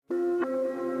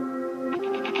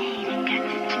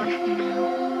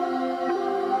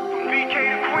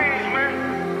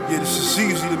Yeah, this is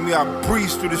easy to me. I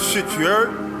breeze through this shit, you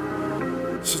heard?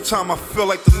 Sometimes I feel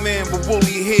like the man with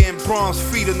woolly hair and bronze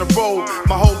feet in the road.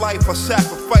 My whole life I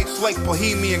sacrificed like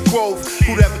Bohemian Grove.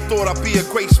 Who'd ever thought I'd be a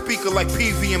great speaker like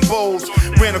PV and Bowles?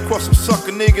 Ran across some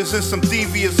sucker niggas and some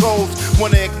devious hoes.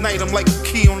 Wanna ignite them like a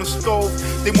key on the stove.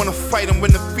 They wanna fight them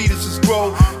when the fetuses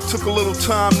grow. Took a little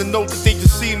time to note that they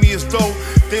just see me as though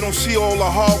they don't see all the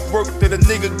hard work that a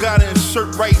nigga gotta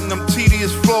insert right in them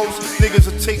tedious flows.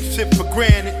 Niggas will take shit for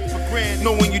granted.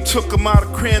 Knowing you took them out of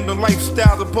Crandon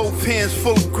lifestyle to both hands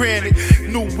full of granite.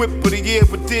 New whip of the year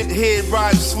but did head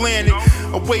ride slanted.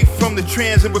 Away from the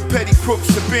transit with petty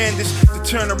crooks and bandits. To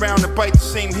turn around and bite the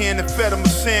same hand that fed them a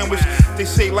sandwich. They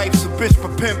say life's a bitch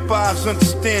but pimp eyes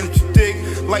understand it, you dig?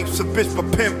 Life's a bitch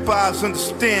but pimp eyes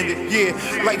understand it,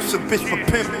 yeah. Life's a bitch but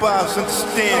pimp eyes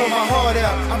understand it. Throw my heart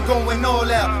out, I'm going all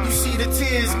out. You see the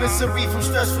tears, misery from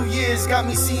stressful years got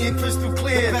me seeing crystal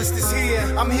clear. The best is here,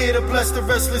 I'm here to bless the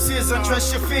restless ears.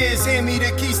 Untrust your fears, hand me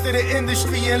the keys to the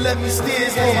industry and let me steer.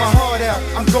 Throw my heart out,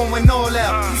 I'm going all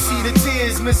out. You see the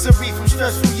tears, misery from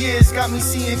stressful years got me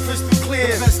seeing crystal clear.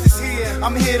 The best is here,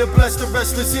 I'm here to bless the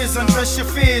restless ears. Untrust your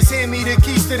fears, hand me the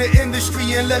keys to the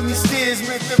industry and let me steer.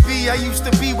 Meant to be, I used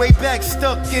to be way back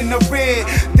stuck in the red.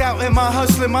 Doubting my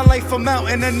hustling, my life a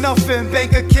mountain of nothing.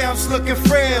 Bank accounts looking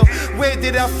frail. Where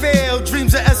did I fail?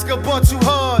 Dreams of Escobar too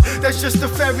hard. That's just a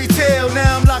fairy tale.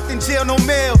 Now I'm locked in jail, no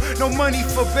mail, no money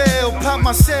for bail. Pop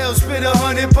my cells, spit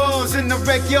 100 balls in the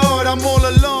rec yard. I'm all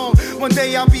alone. One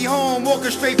day I'll be home, walk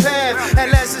a straight path.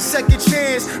 At last a second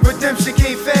chance, redemption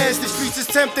came fast. The streets is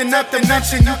tempting, not the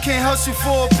mention. You can't hustle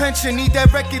for a pension. Need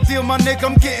that record deal, my nigga,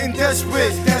 I'm getting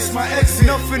desperate. That's my exit.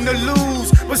 Nothing to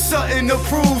lose, but something to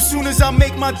prove. Soon as I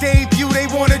make my debut, they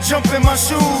wanna jump in my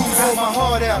shoes. Throw my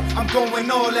heart out, I'm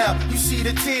going all out. You see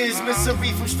the tears,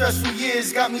 misery from stressful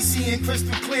years got me seeing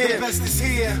crystal clear. The best is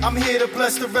here, I'm here to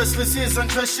bless the restless ears.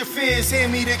 Untrust your fears,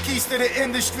 hand me the keys to the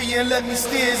industry and let me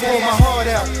steer. Throw my heart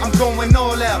out, I'm going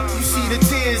all out. You see the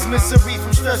tears, misery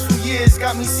from stressful years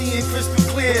got me seeing crystal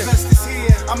clear. The best is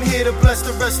here, I'm here to bless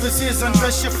the restless ears.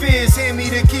 Untrust your fears, hand me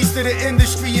the keys to the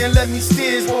industry and let me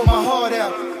steer. Throw my heart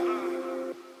out.